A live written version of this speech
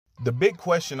The big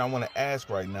question I want to ask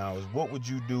right now is, what would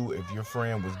you do if your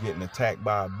friend was getting attacked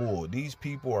by a bull? These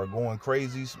people are going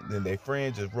crazy. Then their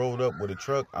friend just rolled up with a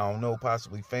truck. I don't know,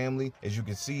 possibly family. As you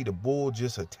can see, the bull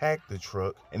just attacked the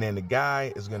truck, and then the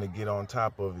guy is going to get on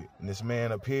top of it. And this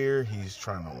man up here, he's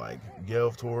trying to like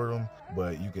yell toward him,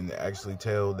 but you can actually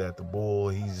tell that the bull,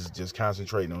 he's just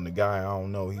concentrating on the guy. I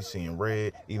don't know, he's seeing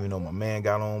red, even though my man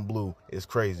got on blue. It's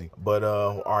crazy. But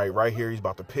all right, right here, he's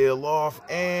about to peel off,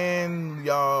 and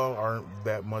y'all aren't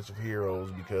that much of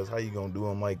heroes, because how you gonna do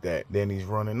him like that? Then he's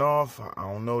running off. I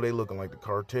don't know, they looking like the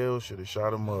cartel. Should have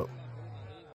shot him up.